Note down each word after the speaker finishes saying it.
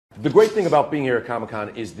The great thing about being here at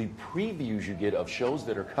Comic-Con is the previews you get of shows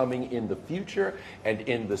that are coming in the future. And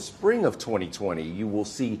in the spring of 2020, you will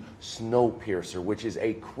see Snowpiercer, which is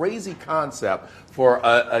a crazy concept for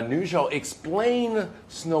a new show. Explain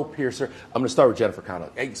Snowpiercer. I'm going to start with Jennifer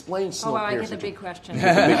Connell. Explain Snowpiercer. Oh, wow, I get the big question.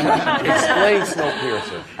 Explain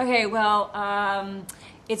Snowpiercer. Okay, well,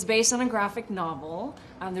 it's based on a graphic novel.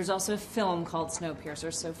 There's also a film called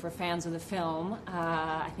Snowpiercer, so for fans of the film,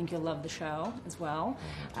 I think you'll love the show as well.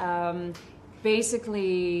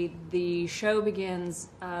 Basically, the show begins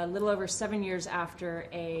a little over 7 years after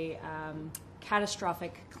a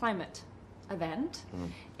catastrophic climate event,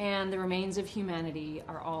 and the remains of humanity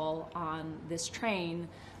are all on this train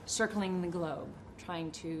circling the globe,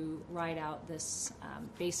 trying to ride out this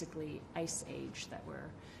basically ice age that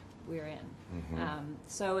we're in.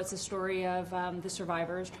 So it's a story of the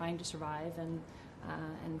survivors trying to survive and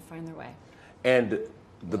find their way. And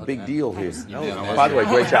the big deal here. By the way,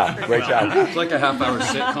 great job. Great job. It's like a half-hour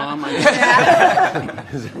sitcom. I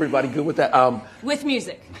guess. Is everybody good with that? With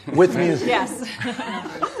music. With music. Yes.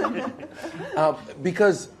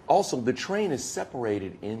 Because also the train is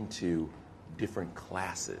separated into different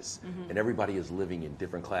classes, and everybody is living in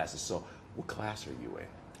different classes. So what class are you in?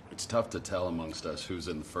 It's tough to tell amongst us who's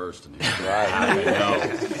in first and who's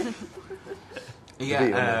Right.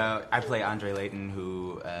 Yeah, I play Andre Layton,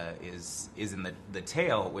 who is in the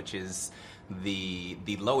tail, which is the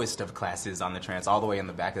lowest of classes on the train. It's all the way in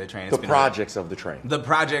the back of the train. The projects of the train. The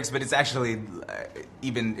projects, but it's actually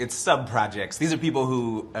it's sub-projects. These are people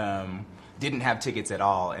who didn't have tickets at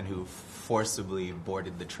all and who forcibly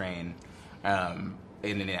boarded the train in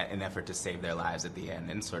an effort to save their lives at the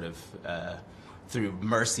end, and sort of through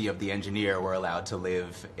mercy of the engineer, were allowed to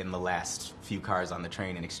live in the last few cars on the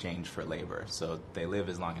train in exchange for labor. So they live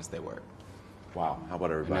as long as they work. Wow. How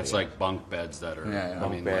about everybody? And it's like bunk beds that are,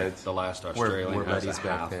 Bunk beds. Like the last Australian we're has buddies a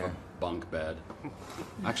back half there. a bunk bed.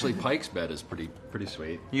 Actually, Pike's bed is pretty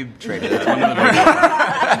sweet. You traded it.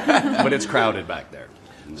 But it's crowded back there.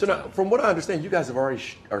 So now, from what I understand, you guys have already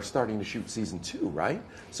are starting to shoot season 2, right?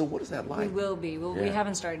 So what is that like? We will be. We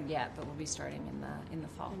haven't started yet, but we'll be starting in the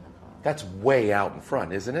fall. That's way out in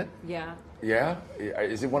front, isn't it? Yeah. Yeah?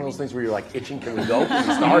 Is it one of those things where you're like itching? Can we go? Can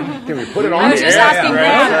we start? Can we put it on? I was just asking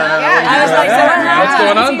Graham. I was like, so what's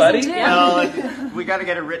going on, buddy? Well, we got to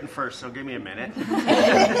get it written first, so give me a minute.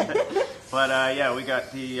 But yeah, we got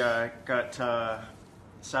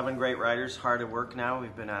 7 great writers hard at work now.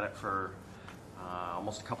 We've been at it for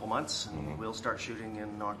almost a couple months, and we'll start shooting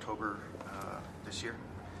in October this year.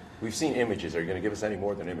 We've seen images. Are you going to give us any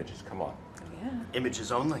more than images? Come on. Yeah.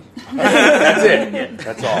 Images only. That's it. Yeah.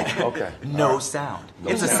 That's all. Okay. No sound.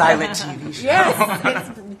 It's a silent TV show. Yes,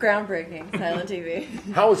 it's groundbreaking, silent TV.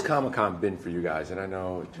 How has Comic-Con been for you guys? And I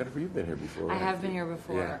know, Jennifer, you've been here before. I Right? have been here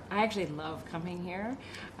before. Yeah. I actually love coming here,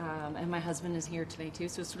 and my husband is here today too.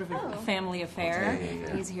 So it's sort of a family affair.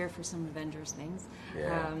 Yeah. He's here for some Avengers things,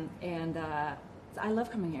 Yeah. and I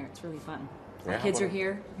love coming here. It's really fun. Yeah, Our kids how are about-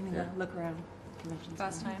 here. We're gonna Yeah. go look around. Convention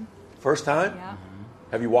First center. time? First time? Yeah.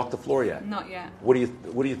 Have you walked the floor yet? Not yet. What do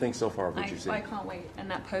you think so far of what you've seen? I can't wait. And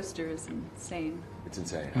that poster is insane. It's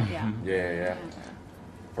insane. Yeah. Yeah.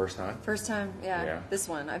 First time? First time, yeah, Yeah. This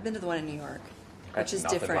one. I've been to the one in New York, That's which is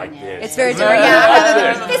nothing different. like this. It's very different.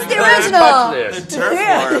 Yeah, it's the original. This. The turf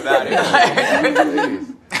war about it.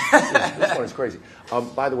 This one is crazy.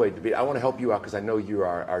 By the way, David, I want to help you out because I know you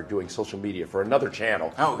are doing social media for another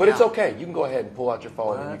channel. Oh, but yeah. it's okay. You can go ahead and pull out your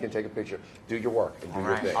phone and you can take a picture. Do your work and do All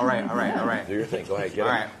your right, thing. all right. Do your thing. Go ahead. Get All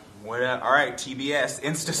it. right. All right, TBS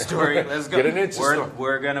Insta story. Let's go. Get an Insta story.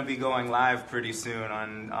 We're gonna be going live pretty soon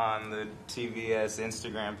on the TBS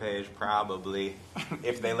Instagram page, probably,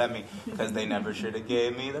 if they let me, because they never should have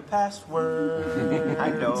gave me the password. I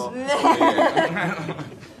know.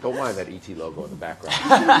 Don't mind that ET logo in the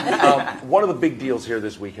background. One of the big deals here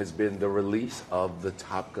this week has been the release of the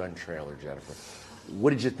Top Gun trailer, Jennifer.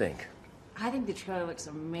 What did you think? I think the trailer looks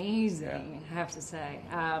amazing. Yeah. I have to say.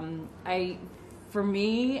 For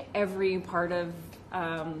me, every part of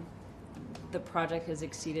the project has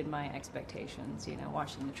exceeded my expectations. You know,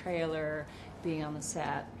 watching the trailer, being on the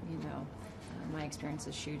set, my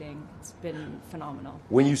experiences shooting, it's been phenomenal.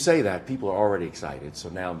 When you say that, people are already excited, so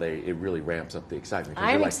now it really ramps up the excitement. 'Cause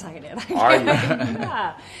I'm you're like, excited. Are you?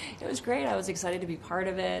 Yeah, it was great. I was excited to be part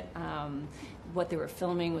of it. What they were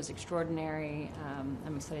filming was extraordinary.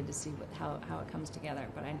 I'm excited to see how it comes together.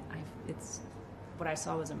 But it's what I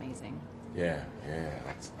saw was amazing. Yeah,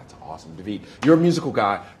 that's awesome. David, you're a musical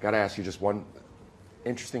guy. Got to ask you just one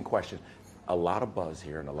interesting question. a lot of buzz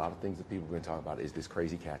here and a lot of things that people are going to talk about is this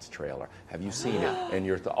Crazy Cats trailer. Have you seen it? And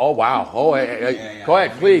you're oh wow! Oh, hey, go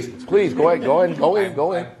ahead, please, go ahead, go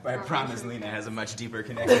in. I promise Lena has a much deeper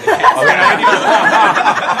connection to cats than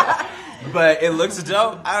I do. But it looks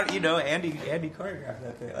dope. Andy choreographed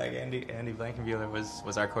that thing. Like Andy Blankenbuehler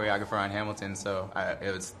was our choreographer on Hamilton, so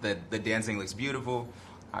it was the dancing looks beautiful.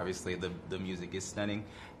 Obviously, the music is stunning,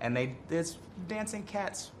 and there's dancing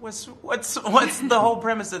cats. What's the whole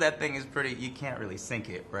premise of that thing is pretty. You can't really sink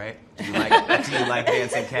it, right? Do you like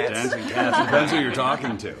dancing cats? Dancing cats depends who you're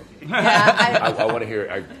talking to. Yeah, I want to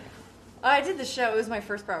hear. I did the show. It was my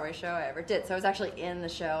first Broadway show I ever did. So I was actually in the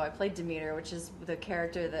show. I played Demeter, which is the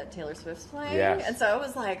character that Taylor Swift's playing. Yes. And so I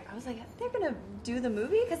was like, they're gonna do the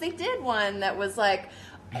movie because they did one that was like,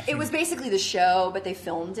 it was basically the show, but they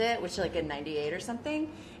filmed it, which like in '98 or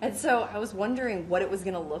something. And so I was wondering what it was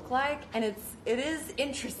gonna look like, and it is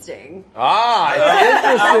interesting. It's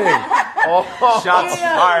interesting. Oh, Shots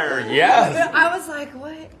fired. yes. I was like,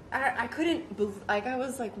 what? I couldn't. I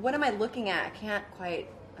was like, what am I looking at? I can't quite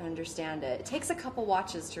understand it. It takes a couple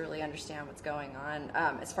watches to really understand what's going on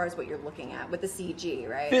as far as what you're looking at with the CG,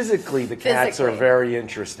 right? Physically, the cats are very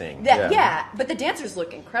interesting. Yeah, but the dancers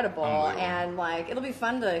look incredible, and like it'll be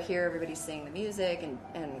fun to hear everybody sing the music, and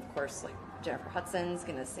of course, like Jennifer Hudson's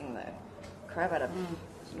gonna sing the crap out of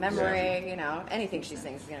Memory. You know, anything she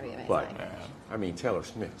sings is gonna be amazing. But I mean, Taylor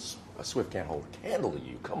Swift can't hold a candle to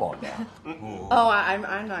you. Come on now. Oh, I'm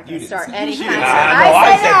not going to start any kind of...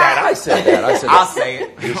 I said that. I'll say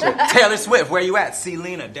it. Taylor Swift, where you at? See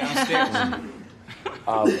Lena downstairs.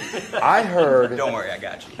 I heard... Don't worry, I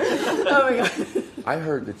got you. Oh, my God. I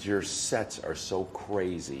heard that your sets are so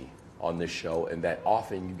crazy on this show and that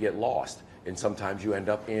often you get lost. And sometimes you end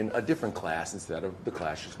up in a different class instead of the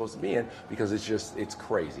class you're supposed to be in because it's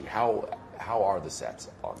crazy. How are the sets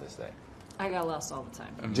on this thing? I got lost all the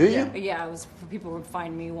time. Do you? Yeah, people would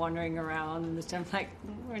find me wandering around, and I'm like,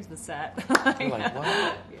 "Where's the set?" You're like, what?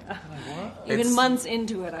 Yeah. Like, what? Even months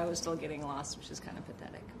into it, I was still getting lost, which is kind of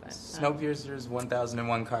pathetic. But Snowpiercer is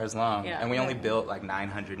 1,001 cars long, Yeah. and we only built like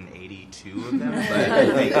 982 of them. But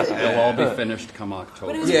I think They'll all be finished come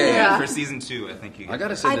October. yeah, for season 2, I think you. I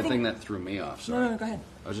gotta say the thing that threw me off. Sorry. No, go ahead.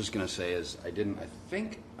 I was just gonna say is I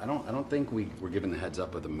don't think we were given the heads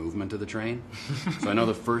up of the movement of the train. So I know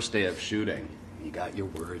the first day of shooting, you got your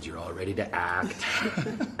words, you're all ready to act,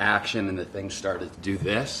 action, and the thing started to do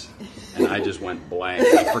this, and I just went blank.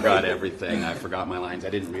 I forgot everything. I forgot my lines. I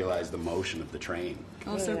didn't realize the motion of the train.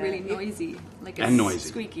 Also really noisy, like a And noisy.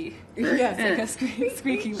 squeaky. Yes, like a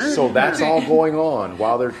squeaky. So that's all going on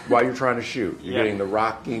while you're trying to shoot. You're Yeah. getting the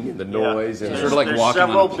rocking and the noise and Sort of like There's walking on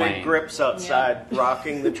a several plane. big grips outside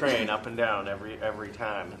rocking the train up and down every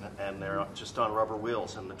time, and they're just on rubber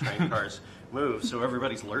wheels, and the train cars move, so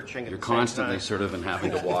everybody's lurching. You're at the same constantly time. sort of having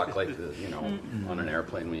to walk like on an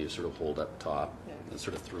airplane when you sort of hold up top. It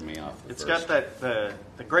sort of threw me off. It's got that the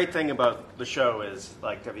great thing about the show is,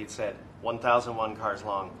 like David said, 1,001 cars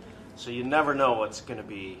long, so you never know what's going to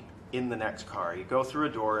be in the next car. You go through a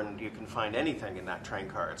door and you can find anything in that train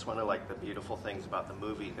car. It's one of like the beautiful things about the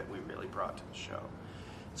movie that we really brought to the show.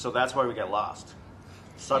 So that's why we get lost.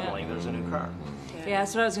 Suddenly, there's a new car. Yeah,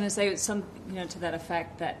 that's what I was going to say. Some, to that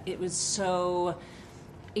effect, that it was so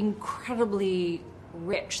incredibly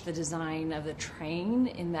rich, the design of the train,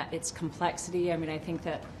 in that its complexity. I mean, I think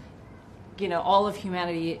that all of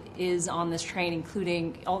humanity is on this train,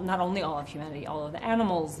 including not only all of humanity, all of the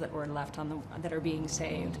animals that were left that are being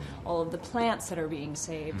saved, all of the plants that are being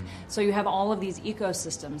saved. So you have all of these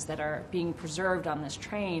ecosystems that are being preserved on this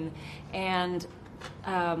train, and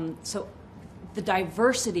so the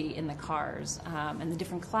diversity in the cars and the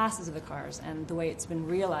different classes of the cars and the way it's been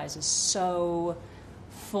realized is so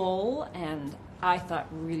full and I thought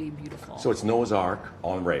really beautiful. so it's Noah's Ark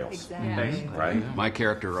on rails, Exactly. right? My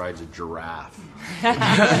character rides a giraffe. We'll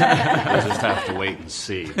just have to wait and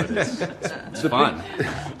see, but it's fun.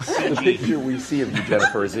 The picture we see of you,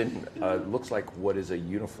 Jennifer, is in looks like what is a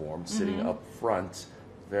uniform sitting up front,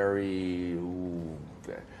 very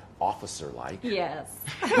officer-like. Yes.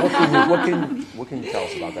 What can you tell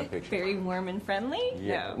us about that picture? Very warm and friendly?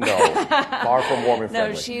 Yeah. No. No, far from warm and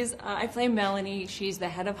friendly. No, she's, I play Melanie. She's the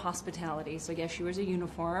head of hospitality, so yes, she wears a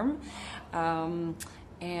uniform.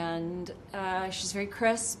 And she's very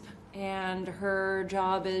crisp, and her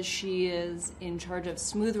job is she is in charge of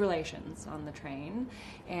smooth relations on the train,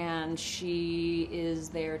 and she is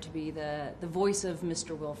there to be the voice of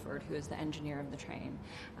Mr. Wilford, who is the engineer of the train,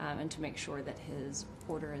 and to make sure that his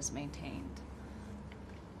order is maintained.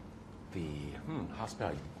 The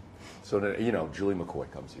hospitality. So, Julie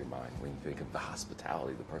McCoy comes to your mind when you think of the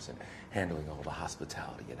hospitality, the person handling all the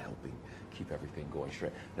hospitality and helping keep everything going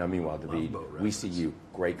straight. Now, meanwhile, David, we see you,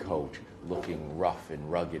 great coach, looking rough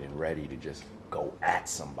and rugged and ready to just go at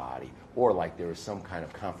somebody, or like there was some kind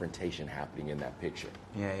of confrontation happening in that picture.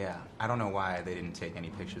 Yeah. I don't know why they didn't take any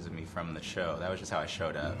pictures of me from the show. That was just how I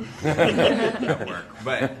showed up at work.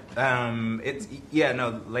 But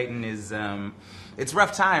Leighton is. It's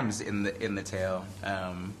rough times in the tale,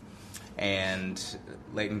 and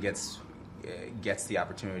Leighton gets the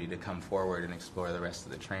opportunity to come forward and explore the rest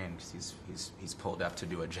of the train because he's pulled up to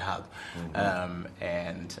do a job,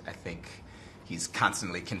 and I think he's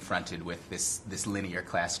constantly confronted with this linear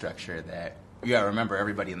class structure that you gotta remember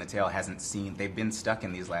everybody in the tale hasn't seen. They've been stuck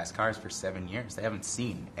in these last cars for 7 years. They haven't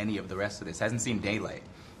seen any of the rest of this. Hasn't seen daylight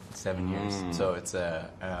in 7 years. So it's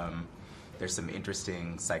there's some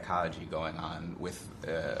interesting psychology going on with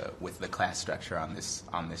the class structure on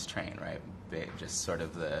this train, right? Just sort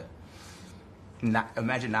of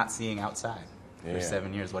imagine not seeing outside for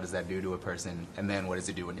 7 years. What does that do to a person? And then what does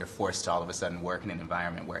it do when you're forced to all of a sudden work in an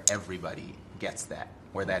environment where everybody gets that,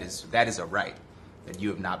 where that is a right that you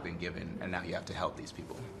have not been given, and now you have to help these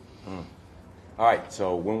people. All right,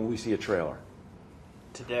 so when will we see a trailer?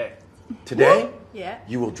 Today. Today? Yeah.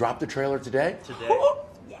 You will drop the trailer today? Today.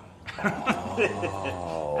 Yeah.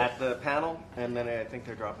 Oh. At the panel, and then I think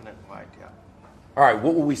they're dropping it wide, yeah. All right,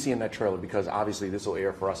 what will we see in that trailer? Because obviously this will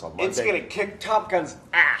air for us on Monday. It's going to kick Top Gun's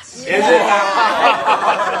ass. Is it?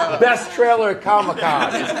 Best trailer at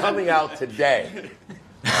Comic-Con is coming out today.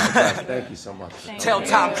 Guys, thank you so much. Tell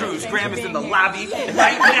Tom Cruise Graham is in the lobby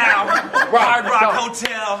right now. Hard Rock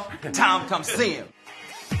Hotel. Tom, come see him.